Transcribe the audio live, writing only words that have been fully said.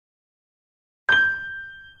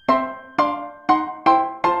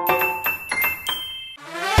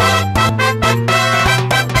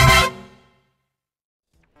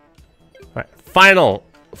Final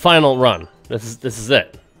run. This is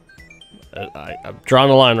it. I've drawn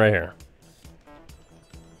the line right here.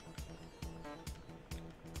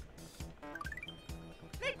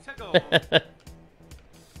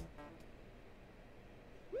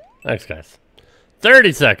 Thanks, guys.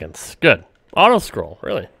 30 seconds. Good. Auto scroll,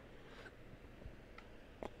 really.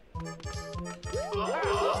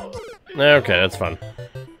 Okay, that's fun.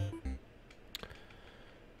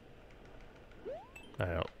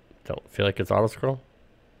 I don't feel like it's auto scroll.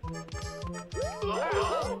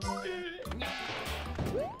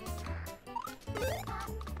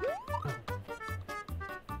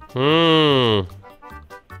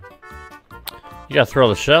 You gotta throw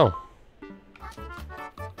the shell.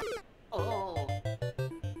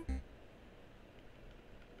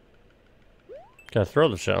 Gotta throw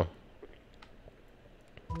the shell.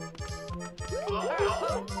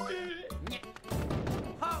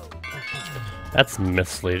 That's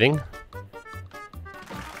misleading.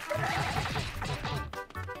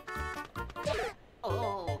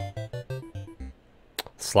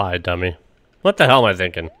 Slide, dummy. What the hell am I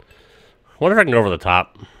thinking? Wonder if I can go over the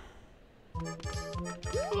top.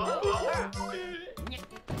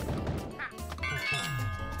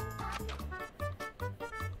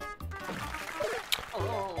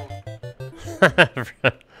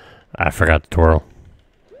 I forgot to twirl.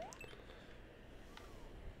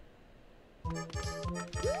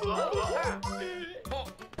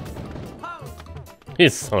 You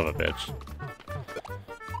son of a bitch.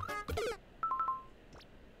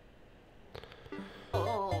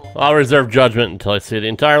 I'll reserve judgment until I see the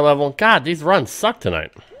entire level. God, these runs suck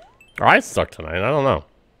tonight. Or I suck tonight, I don't know.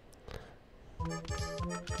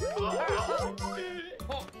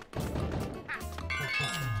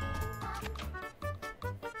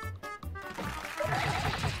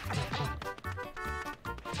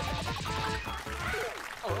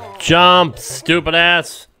 Jump, stupid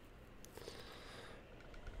ass.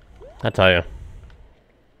 I tell you.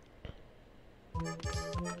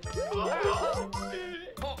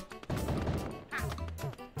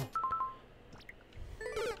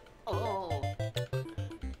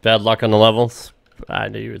 Bad luck on the levels. I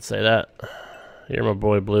knew you would say that. You're my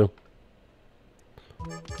boy, Blue.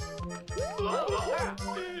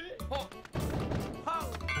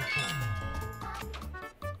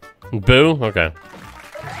 Boo? Okay.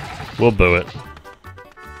 We'll boo it.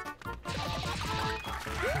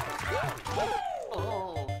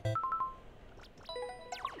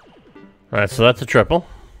 Alright, so that's a triple.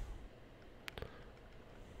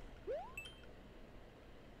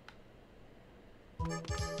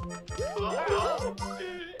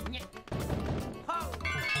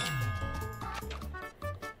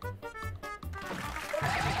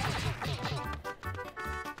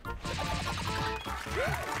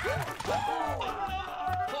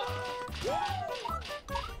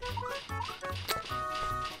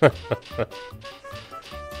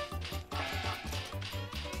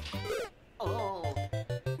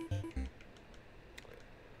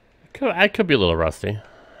 I could be a little rusty.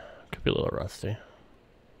 Could be a little rusty.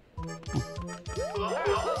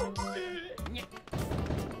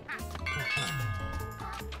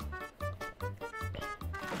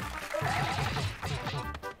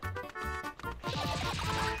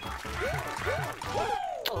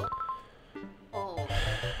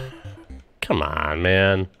 Come on,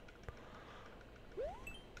 man.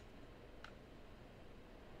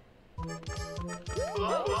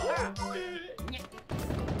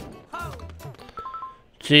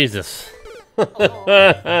 Jesus.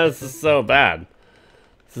 This is so bad.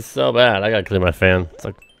 This is so bad. I gotta clean my fan. It's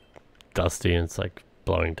like dusty and it's like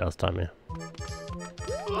blowing dust on me.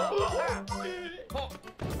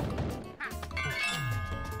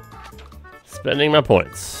 Spending my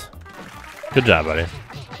points. Good job, buddy.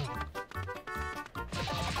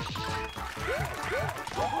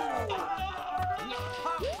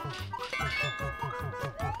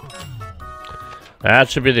 That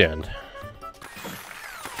should be the end.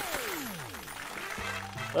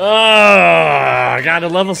 Oh, God, the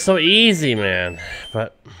level's so easy, man.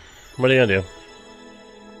 But what are you gonna do?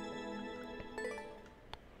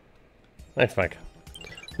 Thanks, Mike.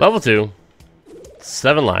 Level 2.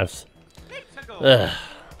 7 lives. Ugh,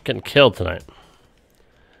 getting killed tonight.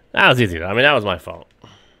 That was easy, though. I mean, that was my fault.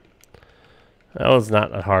 That was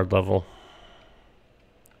not a hard level.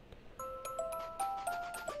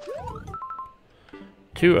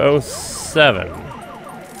 $207.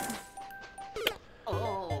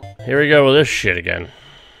 Here we go with this shit again.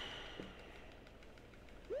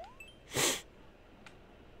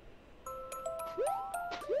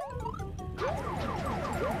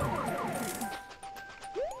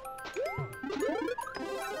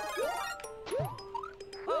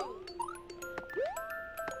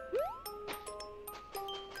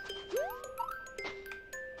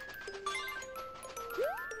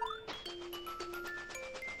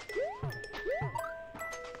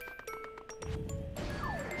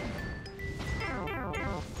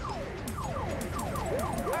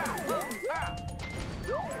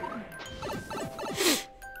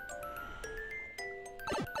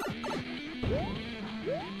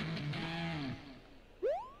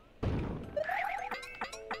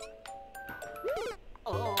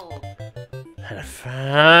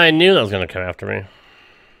 I knew that was gonna come after me.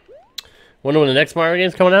 Wonder when the next Mario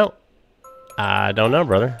game's coming out? I don't know,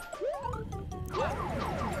 brother.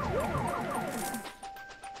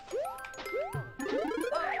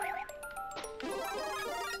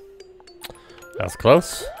 That's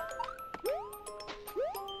close.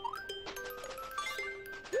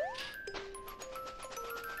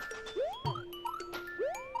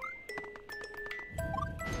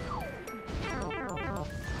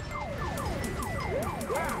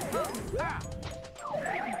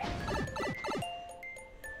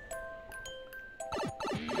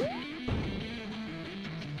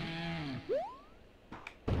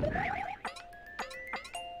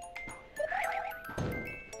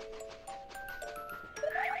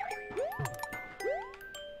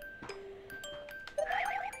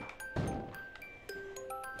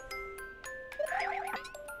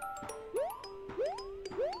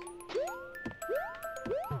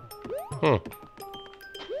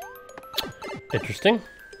 Interesting.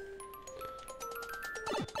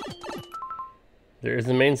 There is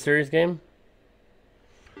a main series game.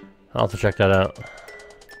 I'll have to check that out.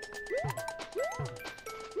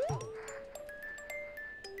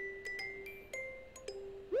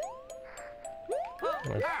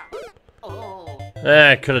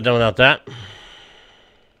 I could have done without that.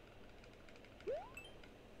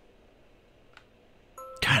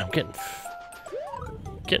 God, I'm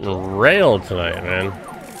getting railed tonight, man.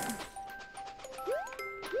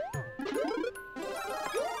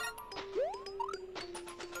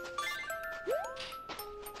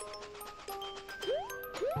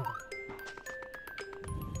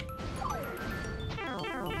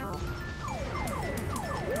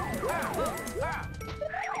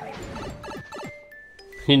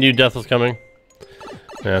 You knew death was coming?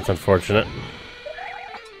 Yeah, that's unfortunate.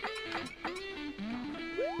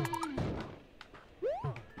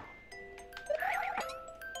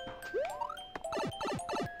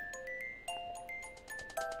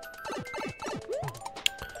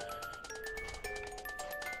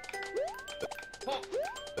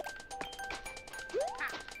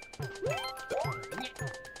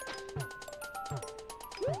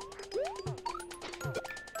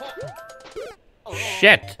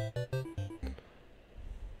 Shit!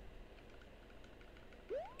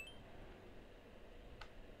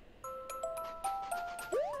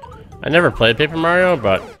 I never played Paper Mario,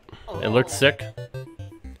 but it looked sick.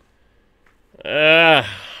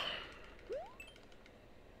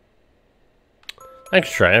 Thanks,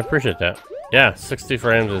 Trey. I appreciate that. Yeah, 60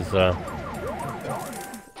 frames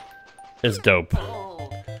is dope.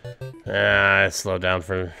 I slowed down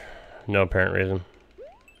for no apparent reason.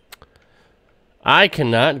 I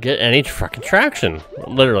cannot get any fucking traction.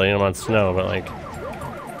 Literally, I'm on snow, but like,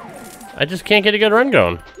 I just can't get a good run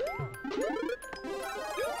going.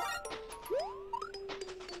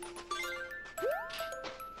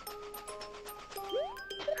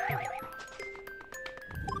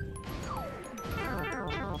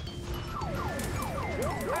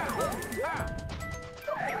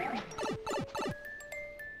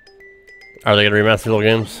 Are they gonna remaster little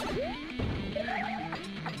games?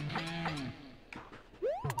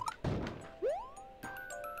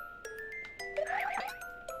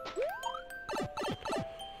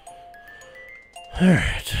 All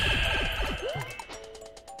right.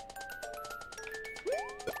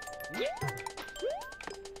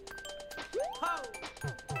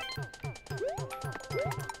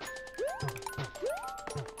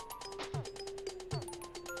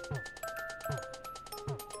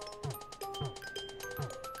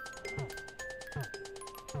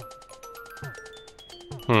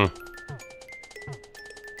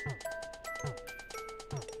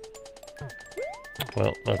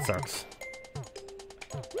 Well, that sucks.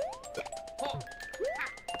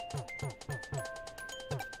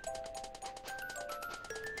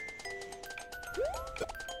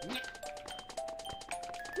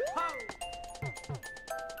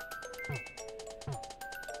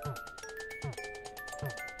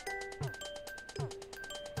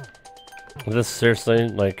 Is this seriously,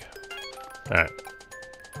 like... Alright.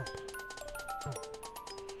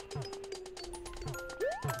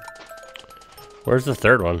 Where's the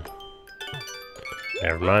third one?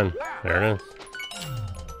 Never mind. There it is.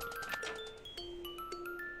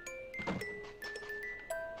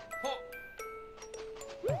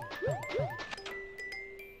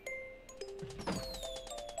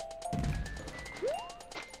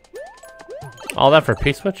 All that for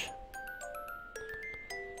P-Switch?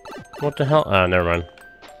 What the hell? Ah, never mind.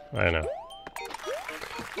 I know.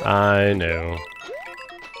 I know.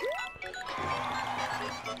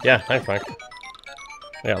 Yeah, thanks, Mike.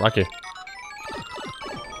 I got lucky.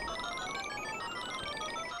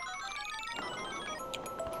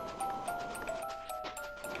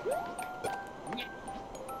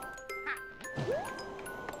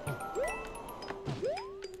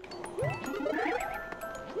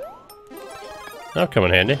 That'll come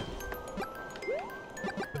in handy.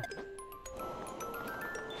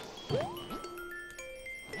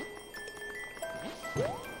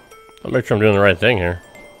 I'll make sure I'm doing the right thing here.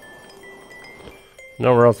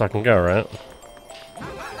 Nowhere else I can go, right?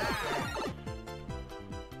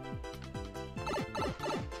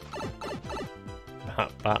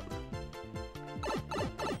 Hop, hop.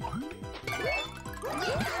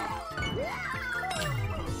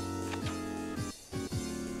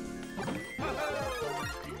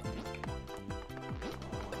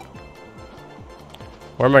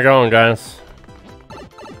 Where am I going, guys?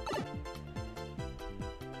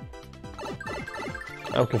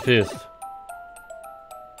 I'm confused.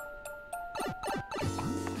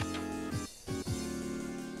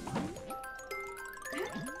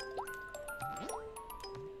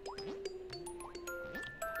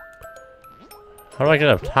 How do I get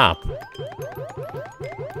up top?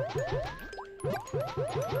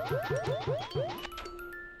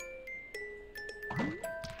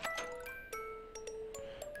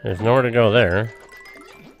 There's nowhere to go there.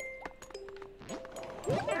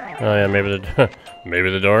 Oh yeah, maybe the maybe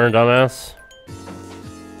the door, dumbass.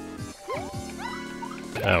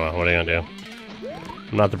 Oh well, what are you gonna do?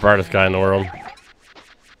 I'm not the brightest guy in the world.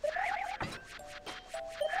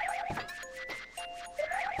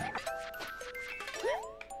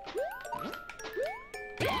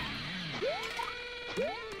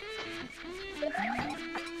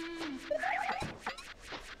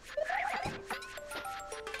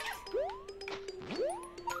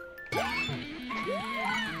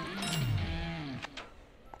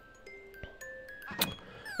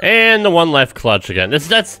 And the one life clutch again.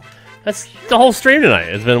 That's the whole stream tonight.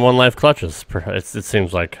 It's been one life clutches. It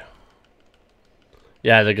seems like.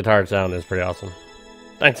 Yeah, the guitar sound is pretty awesome.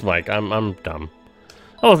 Thanks, Mike. I'm dumb.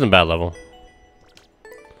 That wasn't a bad level.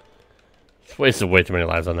 Just wasted way too many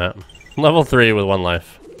lives on that. Level 3 with 1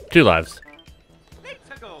 life. 2 lives.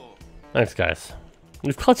 Thanks, guys.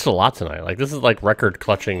 We've clutched a lot tonight. Like, this is like record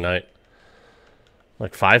clutching night.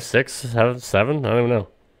 Like 5, 6, 7? I don't even know.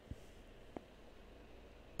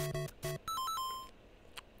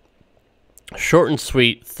 Short and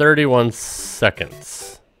sweet, 31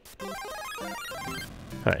 seconds.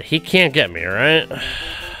 Alright, he can't get me, right?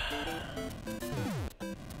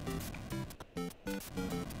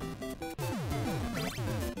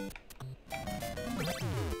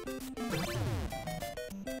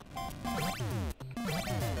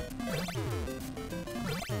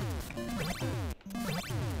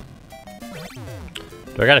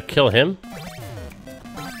 Do I gotta kill him?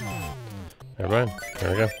 Never mind.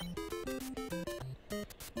 There we go.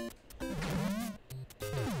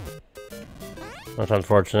 That's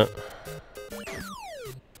unfortunate.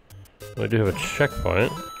 We do have a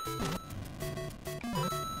checkpoint.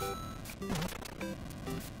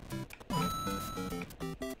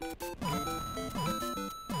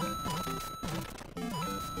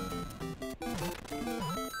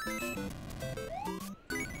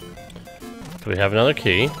 Do we have another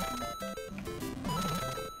key?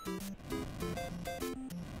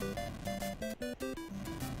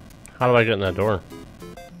 How do I get in that door?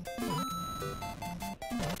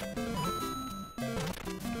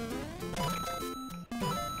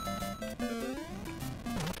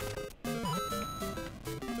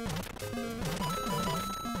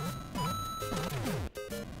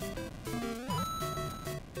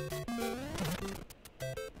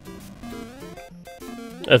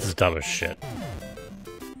 That's dumb as shit.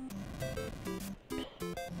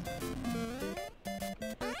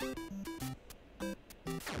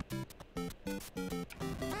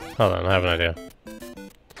 Hold on, I have an idea.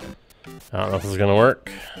 I don't know if this is gonna work.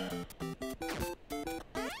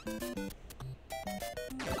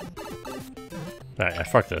 Alright, I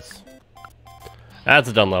fucked this. That's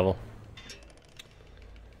a dumb level.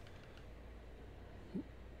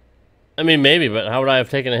 I mean, maybe, but how would I have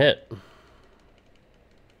taken a hit?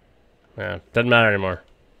 Yeah, doesn't matter anymore.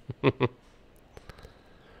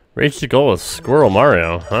 Reach the goal with Squirrel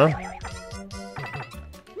Mario, huh?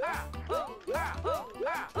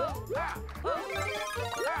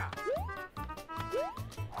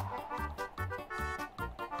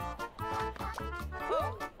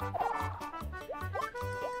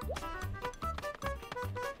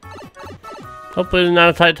 Hopefully not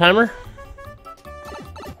a tight timer.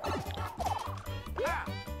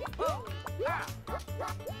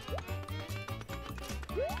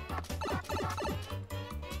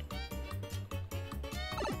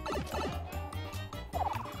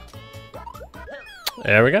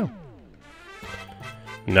 There we go.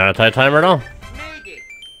 Not a tight timer at all.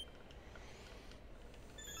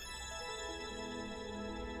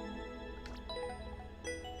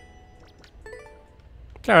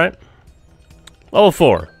 It's alright. Level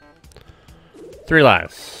 4. 3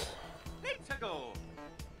 lives.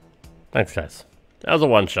 Thanks, guys. That was a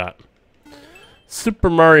one-shot.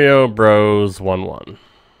 Super Mario Bros. 1-1.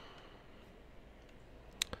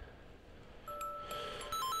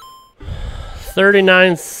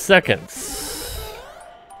 "39 seconds.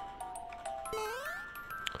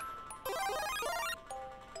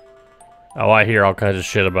 Oh, I hear all kinds of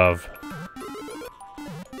shit above.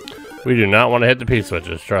 We do not want to hit the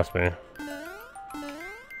P-switches, trust me.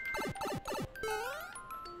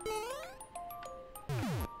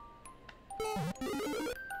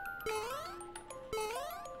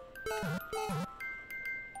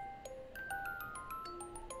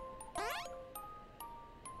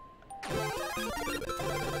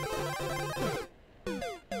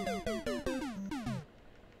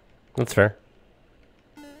 That's fair.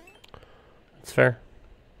 That's fair.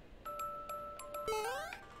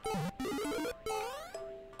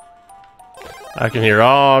 I can hear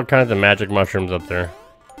all kinds of magic mushrooms up there.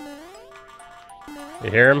 You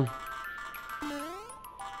hear them?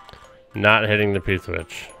 Not hitting the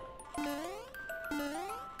P-switch.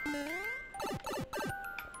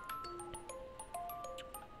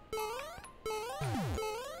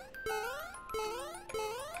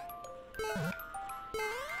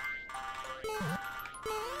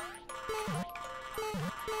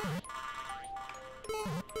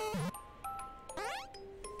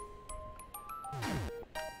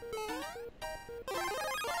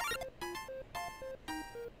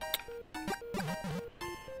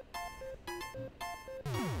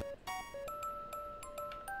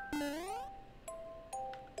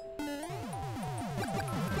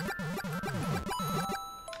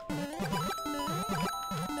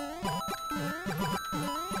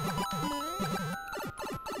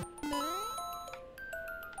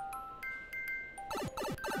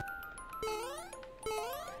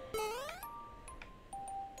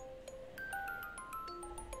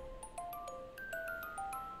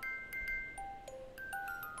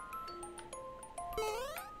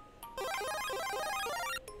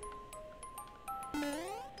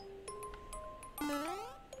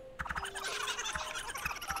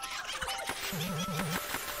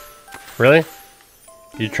 Really?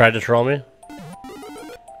 You tried to troll me?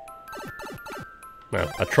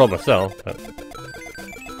 Well, I trolled myself, but...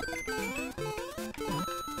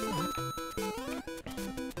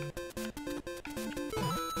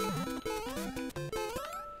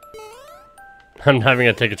 I'm not even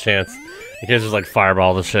gonna take a chance. In case there's like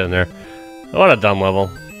fireball this shit in there. What a dumb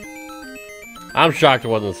level. I'm shocked it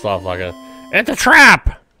wasn't a soft lock. It's a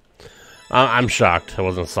trap! I'm shocked it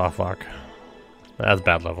wasn't a soft lock. That's a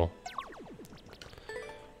bad level.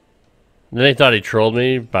 Then he thought he trolled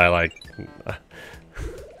me by like he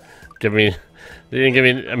didn't give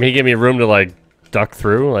me, I mean, he gave me room to like duck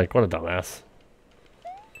through. Like, what a dumbass.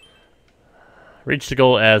 Reach the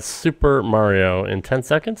goal as Super Mario in 10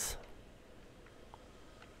 seconds.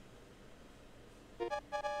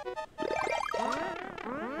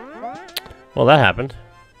 Well, that happened.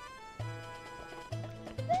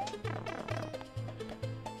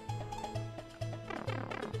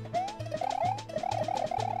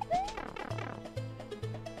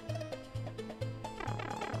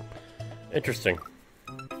 Interesting.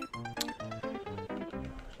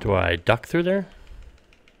 Do I duck through there?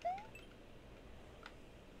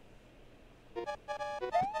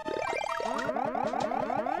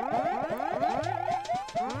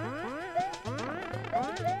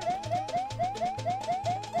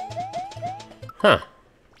 Huh.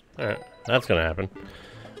 Alright, that's gonna happen.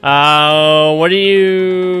 What do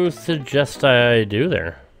you suggest I do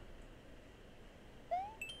there?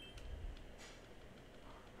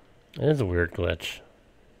 It is a weird glitch.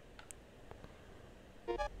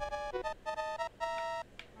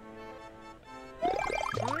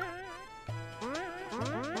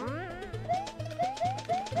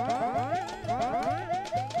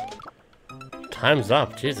 Time's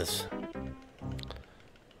up, Jesus.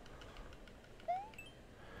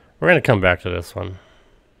 We're gonna come back to this one.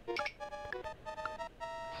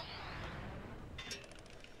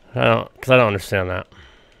 Because I don't understand that.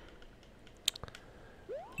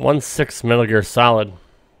 1-6 Metal Gear Solid.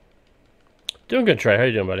 Doing good, Trey. How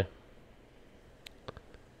you doing, buddy?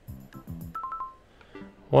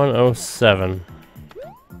 107.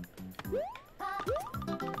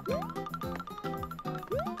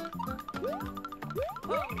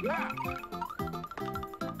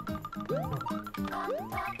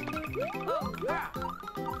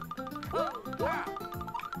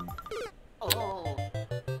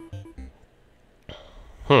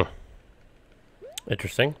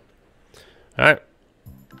 Interesting. Alright.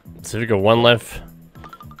 So we go one life.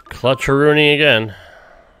 Clutch-a-rooney again.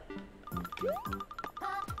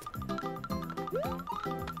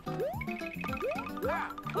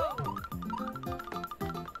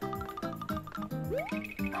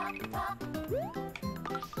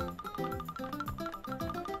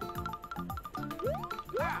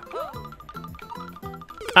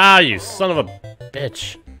 Ah, you son of a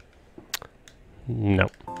bitch. No.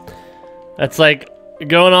 That's like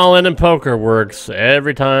going all in poker works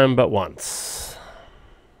every time but once.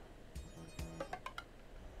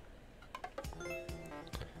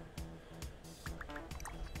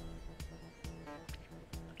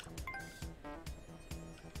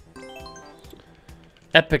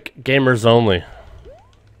 Epic gamers only.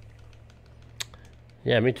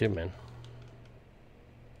 Yeah, me too, man.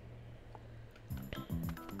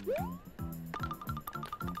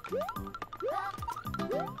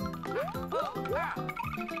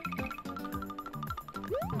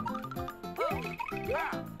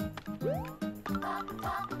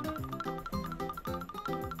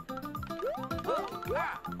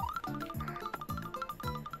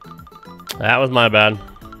 That was my bad.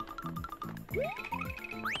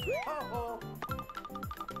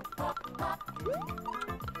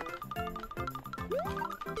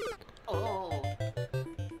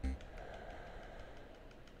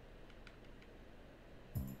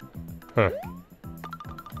 Huh.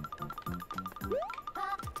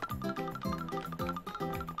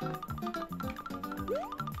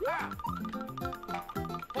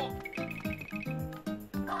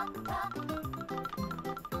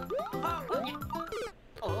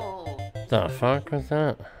 The fuck was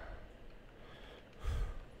that?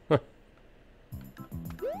 Huh.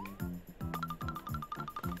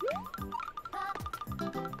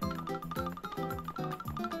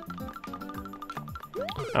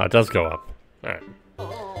 Oh, it does go up. Alright.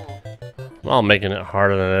 Well, making it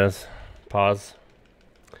harder than it is. Pause.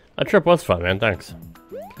 That trip was fun, man. Thanks.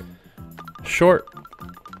 Short,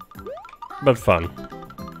 but fun.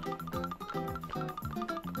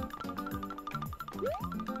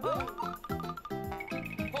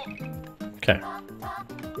 Okay.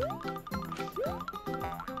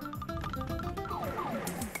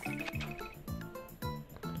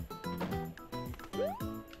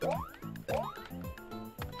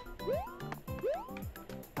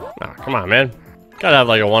 Ah, come on, man. Gotta have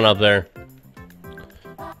like a one up there.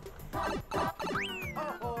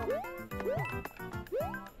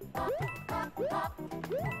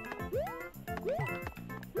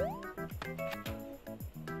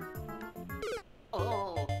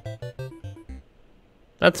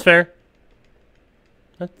 That's fair.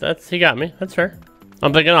 That's he got me. That's fair.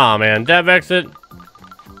 I'm thinking, oh man, dev exit.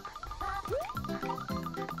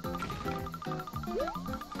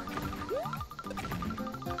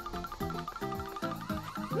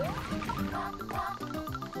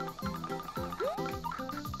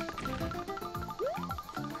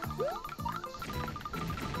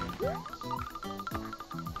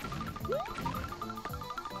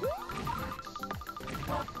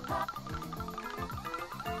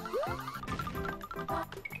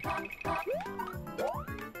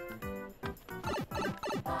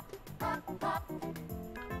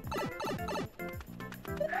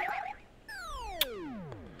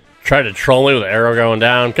 Tried to troll me with an arrow going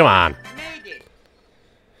down. Come on.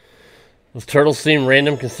 Was turtle seem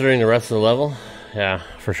random considering the rest of the level? Yeah,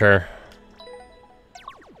 for sure.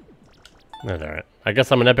 That's alright. I guess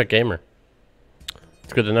I'm an epic gamer.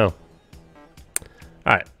 It's good to know.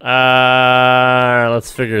 Alright.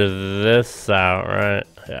 Let's figure this out, right?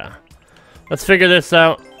 Yeah. Let's figure this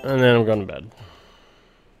out, and then I'm going to bed.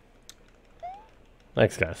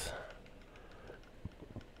 Thanks, guys.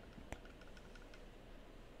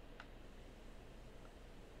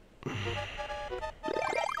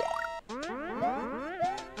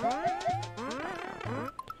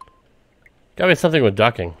 Gotta be something with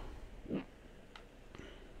ducking.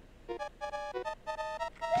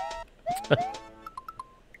 You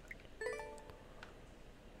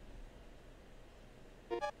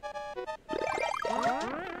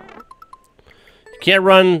can't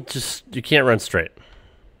run, you can't run straight.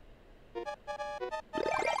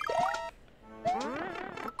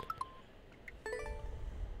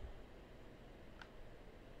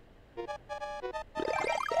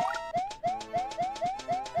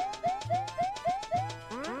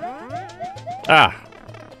 Ah,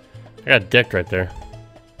 I got dicked right there.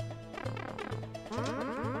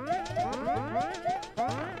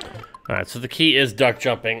 Alright, so the key is duck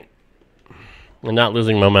jumping and not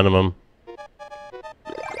losing momentum.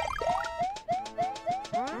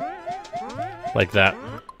 Like that.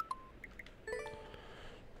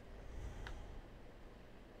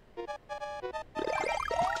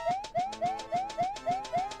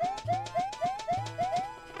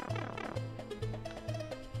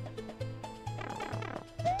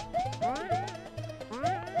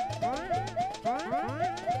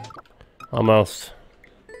 Almost.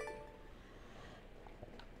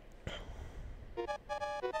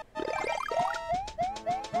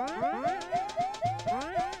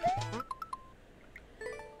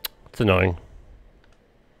 It's annoying.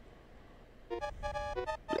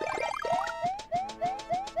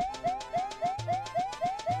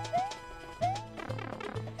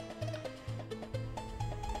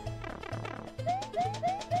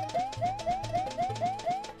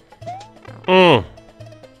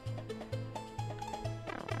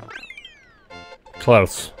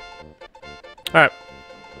 Close. Alright.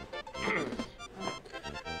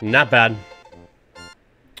 Not bad.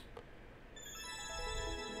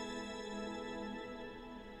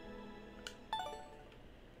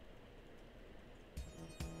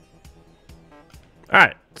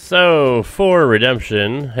 Alright, so for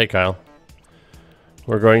redemption, hey Kyle,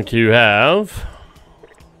 we're going to have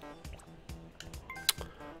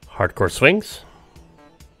hardcore swings.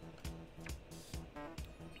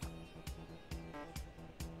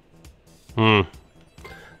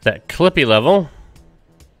 That Clippy level.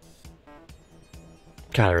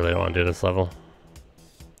 God, I really don't want to do this level.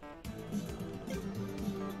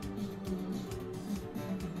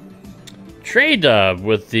 Trade Dub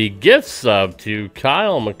with the gift sub to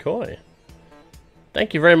Kyle McCoy.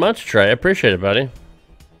 Thank you very much, Trey. I appreciate it, buddy.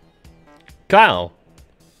 Kyle,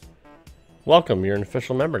 welcome. You're an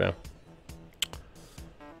official member now.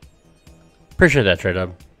 Appreciate that, Trade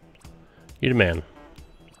Dub. You the man.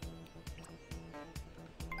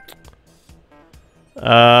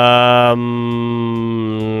 I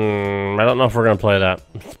don't know if we're gonna play that.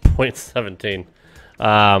 0.17.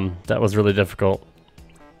 That was really difficult.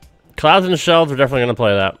 Clouds and Shells, we're definitely gonna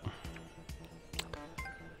play that.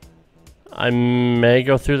 I may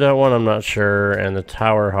go through that one, I'm not sure. And the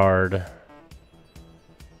Tower Hard.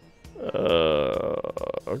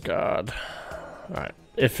 Oh god. Alright.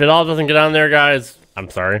 If it all doesn't get on there, guys, I'm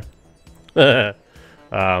sorry. Let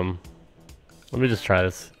me just try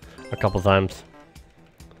this a couple times.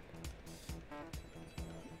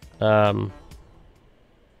 But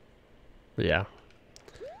yeah.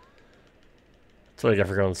 That's what I get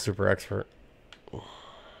for going super expert.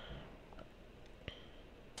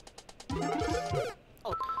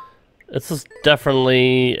 This is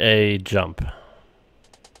definitely a jump.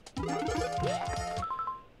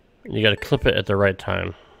 You gotta clip it at the right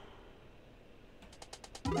time.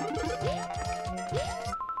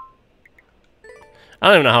 I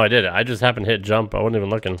don't even know how I did it. I just happened to hit jump. I wasn't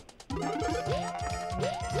even looking.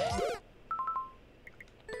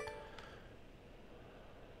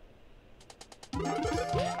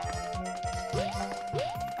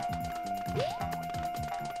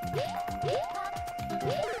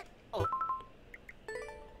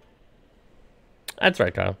 That's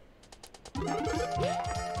right, Kyle.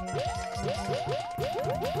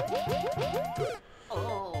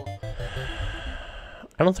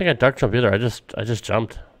 I don't think I duck jump either. I just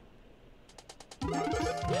jumped.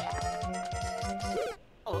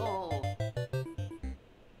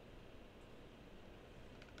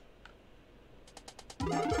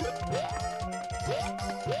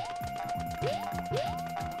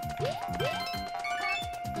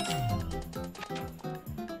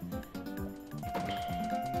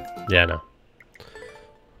 Yeah, no.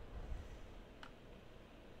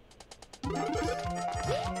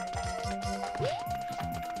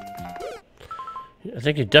 I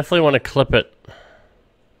think you definitely want to clip it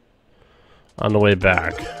on the way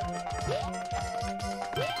back.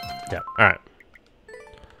 Yeah, alright.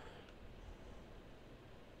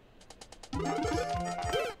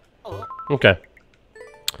 Okay.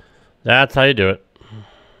 That's how you do it.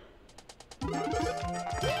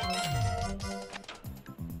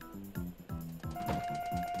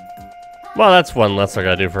 Well, that's one less I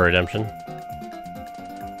gotta do for redemption.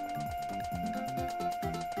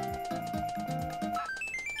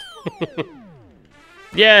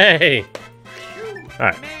 Yay!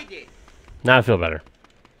 Alright. Now I feel better.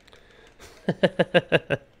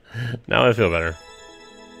 Now I feel better.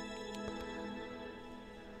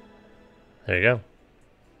 There you go.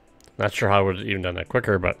 Not sure how I would have even done that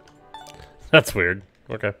quicker, but that's weird.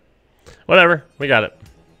 Okay. Whatever. We got it.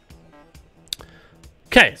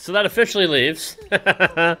 Okay, so that officially leaves.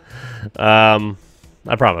 I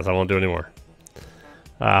promise I won't do any more.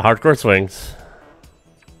 Hardcore swings.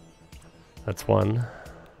 That's one.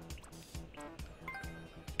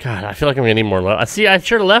 God, I feel like I'm gonna need more levels. See, I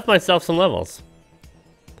should have left myself some levels.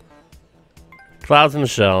 Clouds and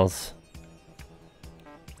Shells.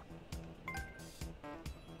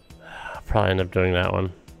 I'll probably end up doing that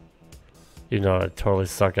one. Even though I totally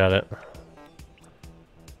suck at it.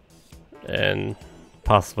 And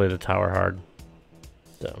possibly the Tower Hard.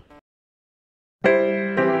 So.